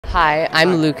Hi,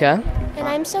 I'm Lucca. And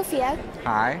I'm Sophia.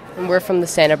 Hi. And we're from the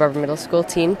Santa Barbara Middle School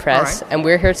Teen Press. Right. And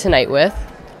we're here tonight with...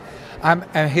 I'm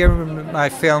here with my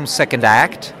film Second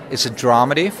Act. It's a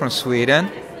dramedy from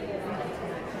Sweden.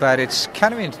 But it's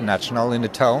kind of international in the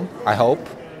tone, I hope.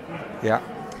 Yeah.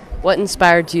 What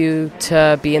inspired you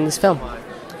to be in this film?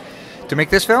 To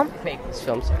make this film? Make this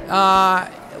film, sorry.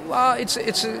 Well, it's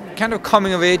a kind of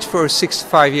coming of age for a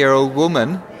 65-year-old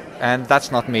woman. And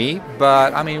that's not me,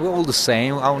 but I mean, we're all the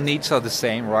same. Our needs are the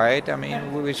same, right? I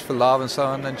mean, we wish for love and so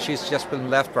on, and she's just been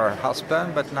left by her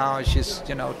husband, but now she's,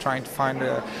 trying to find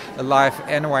a life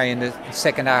anyway in the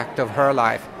second act of her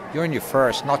life. You're in your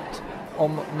first, not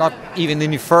even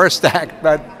in your first act,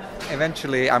 but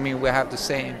eventually, I mean, we have the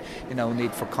same,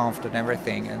 need for comfort and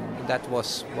everything, and that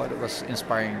was what was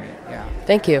inspiring me, yeah.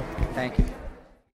 Thank you. Thank you.